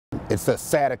It's a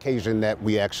sad occasion that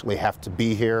we actually have to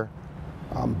be here,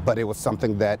 but it was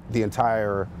something that the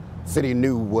entire city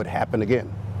knew would happen again.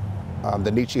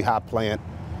 The Nichiha plant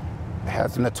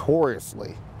has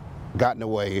notoriously gotten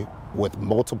away with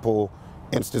multiple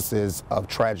instances of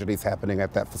tragedies happening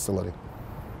at that facility.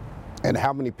 And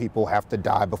how many people have to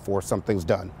die before something's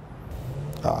done?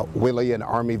 Willie, an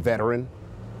Army veteran,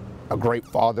 a great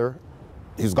father,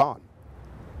 he's gone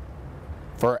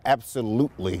for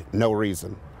absolutely no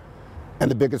reason. And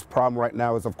the biggest problem right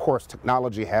now is, of course,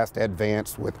 technology has to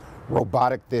advance with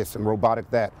robotic this and robotic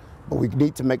that, but we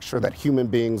need to make sure that human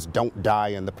beings don't die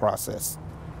in the process.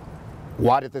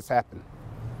 Why did this happen?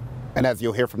 And as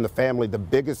you'll hear from the family, the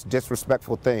biggest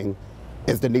disrespectful thing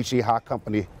is the Nichiha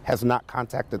company has not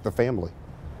contacted the family.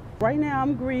 Right now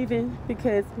I'm grieving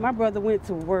because my brother went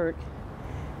to work.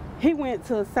 He went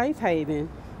to a safe haven,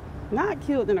 not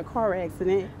killed in a car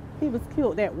accident. He was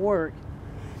killed at work.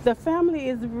 The family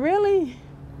is really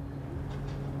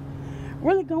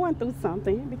going through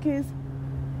something because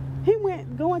he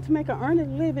went going to make an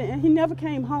earned living and he never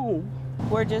came home.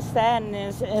 We're just saddened.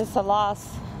 It's a loss.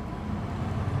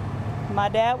 My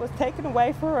dad was taken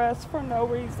away from us for no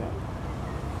reason.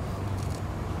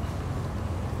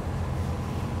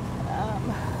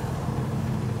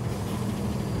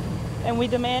 And we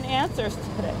demand answers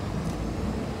today.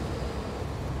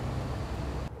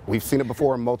 We've seen it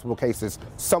before in multiple cases.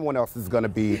 Someone else is going to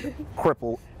be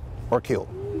crippled or killed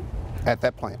at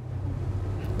that plant.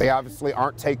 They obviously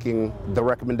aren't taking the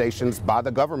recommendations by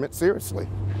the government seriously.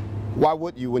 Why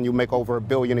would you when you make over $1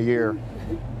 billion a year?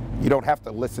 You don't have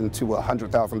to listen to a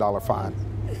 $100,000 fine.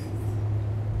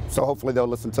 So hopefully they'll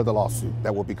listen to the lawsuit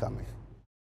that will be coming.